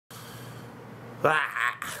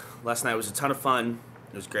Last night was a ton of fun.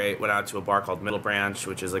 It was great. Went out to a bar called Middle Branch,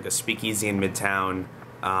 which is like a speakeasy in Midtown.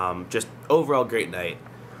 Just overall great night.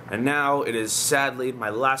 And now it is sadly my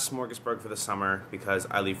last smorgasbord for the summer because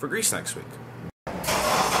I leave for Greece next week.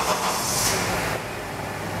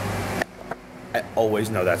 I always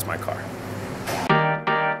know that's my car.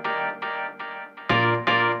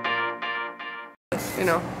 You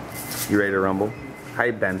know. You ready to rumble? Hi,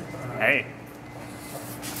 Ben. Hey.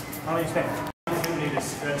 How are you staying? To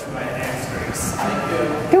stretch my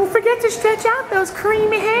hamstrings. Don't forget to stretch out those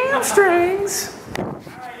creamy hamstrings.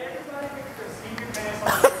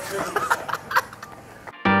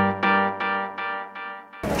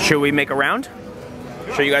 Should we make a round?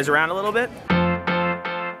 Show you guys around a little bit?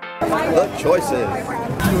 Good choices.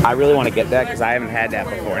 I really want to get that because I haven't had that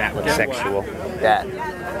before, and that looks sexual. That.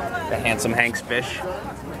 The handsome Hank's fish.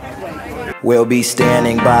 We'll be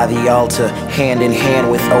standing by the altar, hand in hand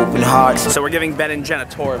with open hearts. So we're giving Ben and Jen a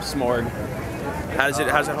tour of Smorg. How's it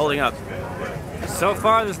holding up? So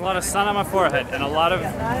far, there's a lot of sun on my forehead and a lot of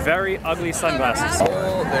very ugly sunglasses.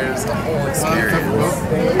 There's the whole experience.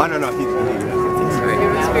 Oh, no,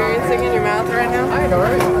 You're experiencing in your mouth right now?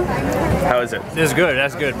 How is it? It's good.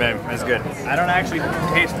 That's good, babe. It's good. I don't actually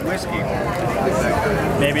taste whiskey.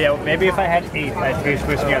 Maybe if I had 8, I'd taste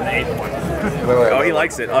whiskey on the 8th one. Oh, he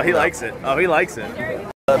likes it. Oh, he likes it. Oh, he likes it.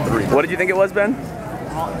 3. What did you think it was, Ben?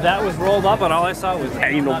 That was rolled up, and all I saw was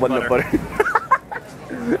Anal nut butter.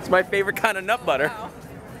 It's my favorite kind of nut butter. Wow.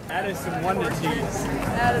 That is some Wonder cheese.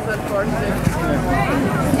 That is unfortunate.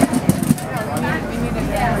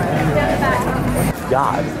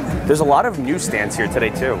 God, there's a lot of newsstands here today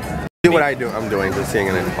too. Do what I'm doing, just seeing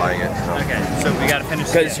it and buying it. So. Okay, so we gotta finish.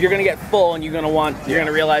 Because you're gonna get full and you're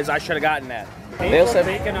gonna realize I should have gotten that. They also have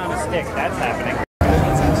bacon on a stick. That's happening.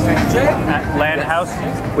 At Land House.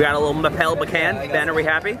 We got a little Mapel Bacan. Ben, are we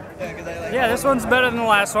happy? Yeah, this one's better than the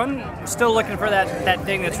last one. Still looking for that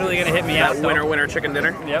thing that's really gonna hit me out. That winner chicken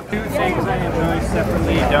dinner. Yep. 2 things I enjoy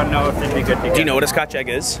separately. Don't know if they'd be good together. Do you know what a Scotch egg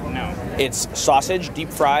is? No. It's sausage deep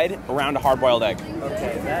fried around a hard-boiled egg.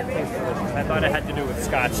 Okay, that tastes delicious. I thought it had to do with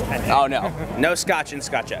Scotch. Oh no, no Scotch in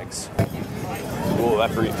Scotch eggs. Ooh,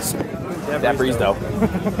 that breeze. That breeze though.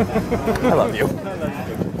 I love you.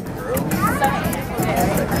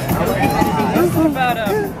 What about it's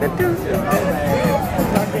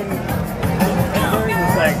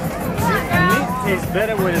like meat tastes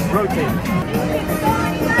better when it's rotated.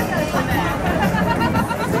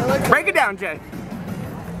 Break it down, Jay.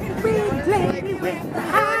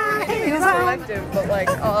 Selective, but like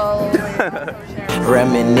all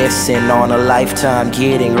Reminiscing on a lifetime,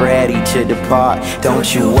 getting ready to depart.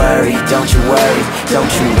 Don't you worry, don't you worry,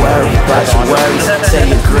 don't you worry about your worries. Say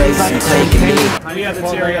your grace and take a knee. Honey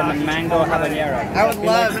cherry and the mango habanero. I would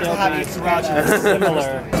love to have you scratch it.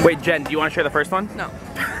 Similar. Wait, Jen, do you want to share the first one? No.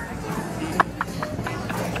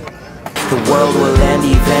 The world will end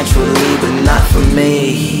eventually, but not for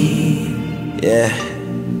me. Yeah,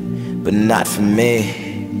 but not for me.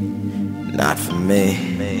 Not for me.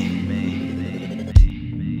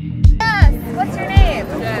 Yes, what's your name?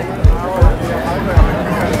 Jen.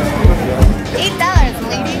 $8,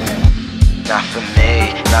 lady. Not for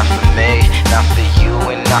me, not for me, not for you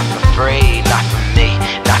and not for free. Not for me,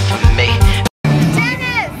 not for me.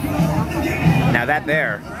 Dennis! Now that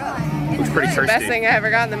there looks pretty thirsty. Best thing I ever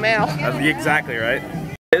got in the mail. Exactly right.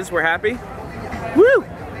 We're happy. Woo!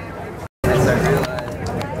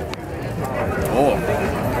 Oh.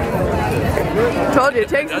 Told you, it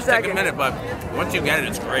takes a Does take second. a minute, but once you get it,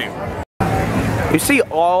 it's great. You see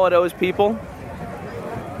all of those people?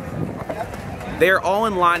 They're all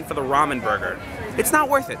in line for the ramen burger. It's not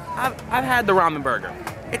worth it. I've had the ramen burger.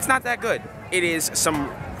 It's not that good. It is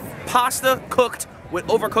some pasta cooked with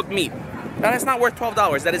overcooked meat. That is not worth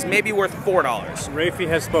 $12. That is maybe worth $4. Rafi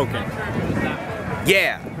has spoken.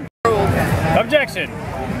 Yeah. Objection.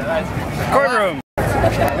 Courtroom.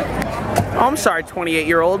 Oh, I'm sorry,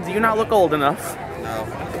 28-year-old. Do you not look old enough? No.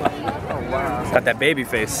 Got that baby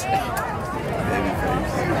face.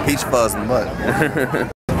 Peach fuzz in the butt.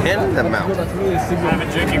 In the mouth. I have a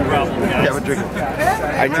drinking problem, guys. Yeah, we're drinking.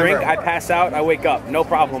 I drink, I pass out, I wake up. No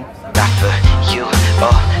problem. Not for you, or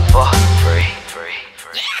for free.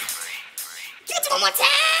 Give it to one more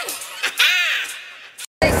time!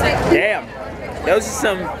 Damn. That's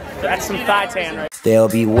some thigh tan right. They'll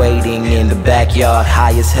be waiting in the backyard,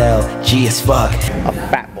 high as hell, G as fuck. A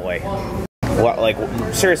fat boy. What, like,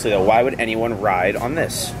 seriously though, why would anyone ride on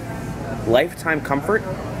this? Lifetime comfort?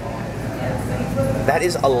 That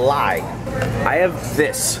is a lie. I have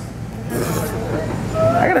this.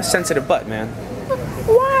 I got a sensitive butt, man.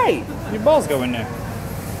 Why? Your balls go in there.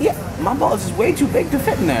 Yeah, my balls is way too big to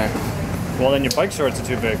fit in there. Well, then your bike shorts are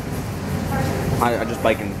too big. I just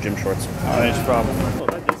bike in gym shorts. Oh, that's your problem. Oh,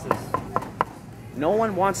 this is... No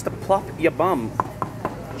one wants to plop your bum.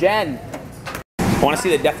 Jen, want to see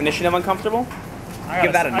the definition of uncomfortable?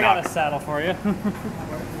 Give that a knock. I got a saddle for you.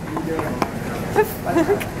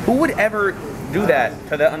 Who would ever do that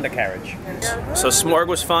to the undercarriage? So Smorg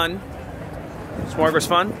was fun. Smorg was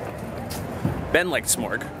fun. Ben liked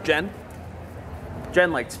Smorg. Jen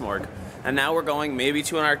liked Smorg. And now we're going maybe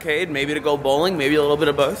to an arcade, maybe to go bowling, maybe a little bit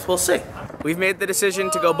of both. We'll see. We've made the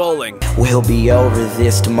decision to go bowling. We'll be over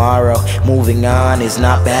this tomorrow. Moving on is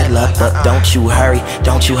not bad luck, but don't you hurry,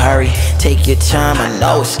 don't you hurry. Take your time, I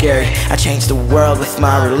know it's scary. I changed the world with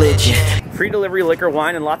my religion. Free delivery, liquor,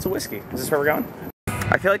 wine, and lots of whiskey. Is this where we're going?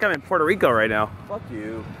 I feel like I'm in Puerto Rico right now. Fuck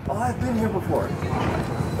you. Oh, I've been here before.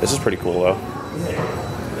 This is pretty cool though.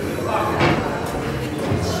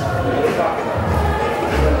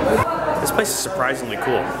 This place is surprisingly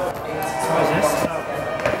cool.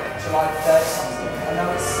 What is this?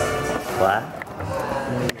 What?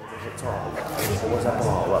 What's up?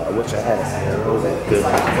 I wish I had a hat.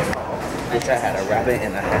 Wish I had a rabbit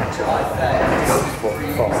in a hat.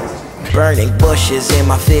 Burning bushes in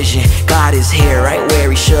my vision. God is here, right where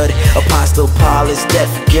he should. Apostle Paul is dead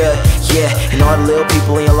for good. Yeah, and all the little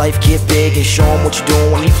people in your life get big and show them what you're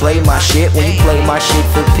doing when you play my shit. When you play my shit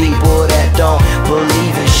for people that don't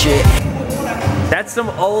believe in shit. That's some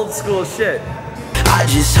old school shit. I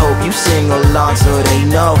just hope you sing along so they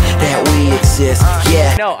know that we exist.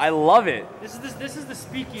 Yeah. No, I love it. This is the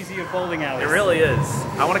speakeasy of bowling alleys. It really is.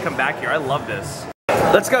 I want to come back here. I love this.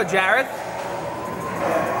 Let's go, Jared.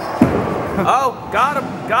 Oh, got him,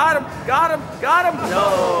 got him, got him, got him.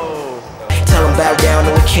 No. Tell him bow down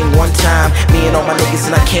to a king one time. Me and all my niggas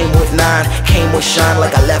and I came with 9. Came with shine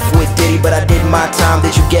like I left with Diddy, but I did my time.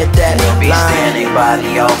 Did you get that? We'll be standing by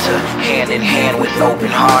the altar, hand in hand with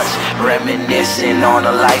open hearts, reminiscing on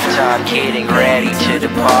a lifetime, getting ready to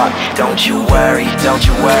depart. Don't you worry, don't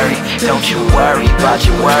you worry, don't you worry about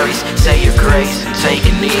your worries. Say your grace and take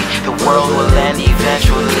a knee. The world will end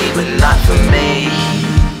eventually, but not for me.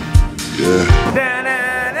 Yeah.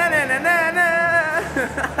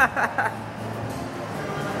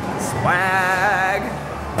 Swag.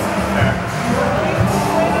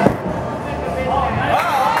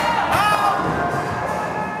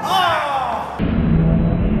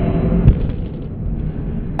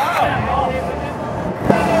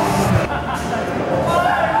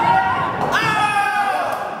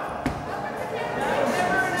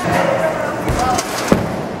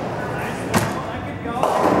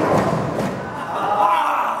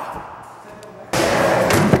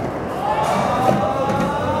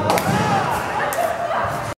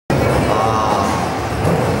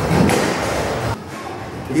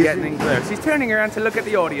 He's getting close. He's turning around to look at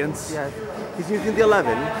the audience. Yeah, he's using the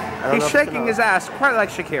 11. He's shaking his ass quite like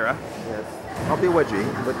Shakira. Yes. I'll be a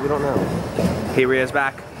wedgie, but we don't know. Here he is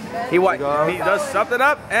back. He does something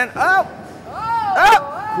up and oh!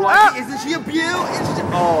 What? Isn't she a beaut?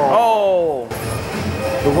 Oh!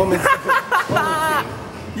 The woman.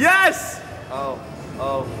 Yes! Oh.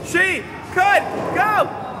 She could go!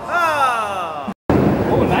 Oh!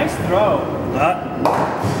 Oh, nice throw.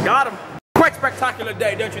 Got him. Quite spectacular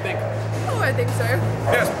day, don't you think? Oh, I think so.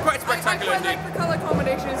 Yes, quite I spectacular quite day. like the colour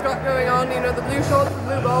combination he's got going on. You know, the blue shorts, the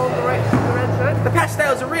blue ball, the red shirt. The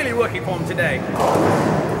pastels are really working for him today.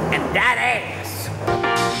 And that ass.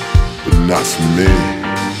 But not for me.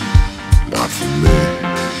 Not for me.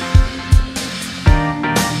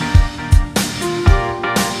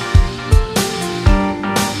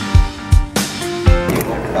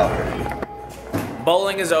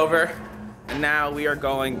 Bowling is over, and now we are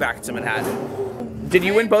going back to Manhattan. Did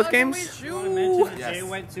you win both games? Jay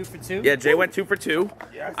went 2 for 2. Yeah, Jay went 2 for 2.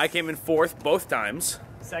 Yes. I came in 4th both times.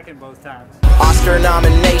 Second both times. Oscar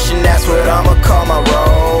nomination, that's what I'ma call my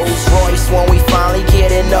Rolls Royce when we finally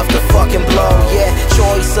get enough to fucking blow. Yeah,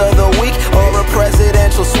 choice of the week or a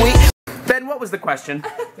presidential suite. Ben, what was the question?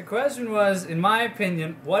 The question was, in my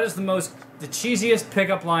opinion, what is the cheesiest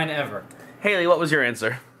pickup line ever? Haley, what was your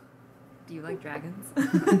answer? Do you like dragons?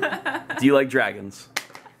 Do you like dragons?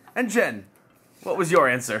 And Jen, what was your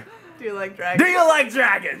answer? Do you like dragons? Do you like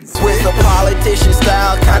dragons? With the politician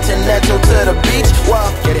style, continental to the beach. Well,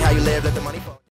 get it how you live, let the money